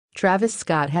Travis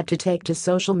Scott had to take to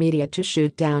social media to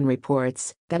shoot down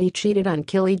reports that he cheated on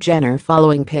Kylie Jenner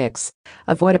following pics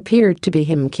of what appeared to be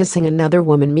him kissing another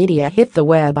woman. Media hit the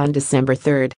web on December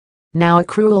 3. Now a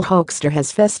cruel hoaxer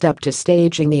has fessed up to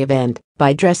staging the event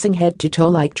by dressing head to toe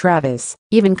like Travis,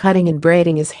 even cutting and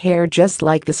braiding his hair just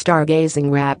like the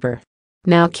stargazing rapper.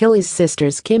 Now Kylie's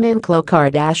sisters Kim and Khloe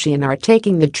Kardashian are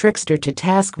taking the trickster to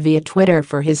task via Twitter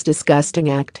for his disgusting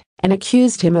act and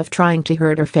accused him of trying to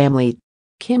hurt her family.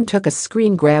 Kim took a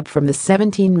screen grab from the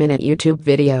 17-minute YouTube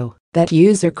video that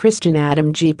user Christian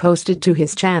Adam G posted to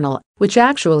his channel, which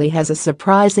actually has a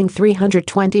surprising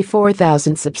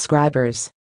 324,000 subscribers.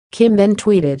 Kim then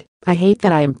tweeted, "I hate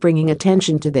that I am bringing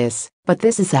attention to this, but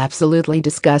this is absolutely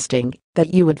disgusting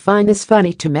that you would find this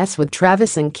funny to mess with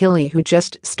Travis and Kylie who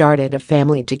just started a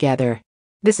family together.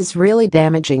 This is really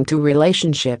damaging to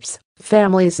relationships,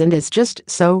 families, and is just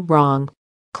so wrong."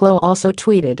 Khloe also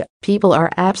tweeted, "People are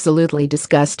absolutely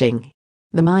disgusting.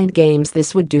 The mind games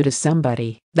this would do to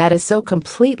somebody, that is so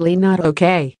completely not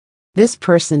okay. This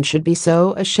person should be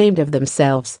so ashamed of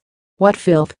themselves. What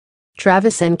filth."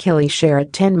 Travis and Kylie share a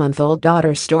 10-month-old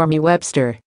daughter. Stormy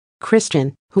Webster.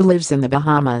 Christian, who lives in the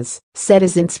Bahamas, said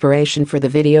his inspiration for the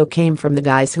video came from the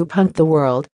guys who punked the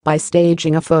world by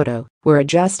staging a photo where a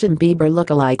Justin Bieber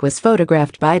lookalike was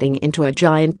photographed biting into a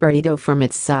giant burrito from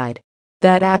its side.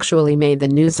 That actually made the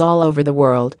news all over the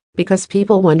world because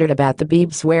people wondered about the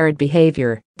Bieb's weird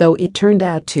behavior, though it turned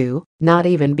out to not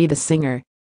even be the singer.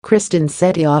 Christian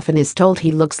said he often is told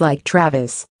he looks like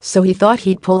Travis, so he thought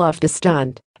he'd pull off the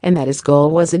stunt, and that his goal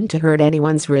wasn't to hurt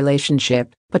anyone's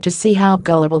relationship, but to see how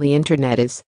gullible the internet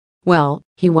is. Well,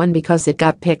 he won because it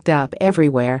got picked up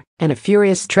everywhere, and a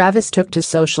furious Travis took to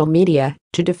social media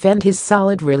to defend his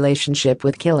solid relationship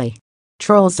with Kylie.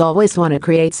 Trolls always want to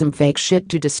create some fake shit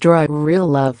to destroy real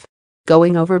love.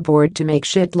 Going overboard to make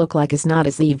shit look like is not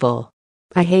as evil.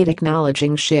 I hate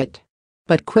acknowledging shit.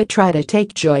 But quit try to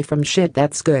take joy from shit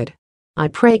that's good. I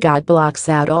pray God blocks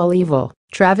out all evil,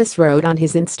 Travis wrote on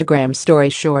his Instagram story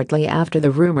shortly after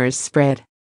the rumors spread.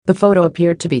 The photo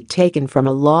appeared to be taken from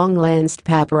a long-lensed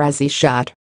paparazzi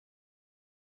shot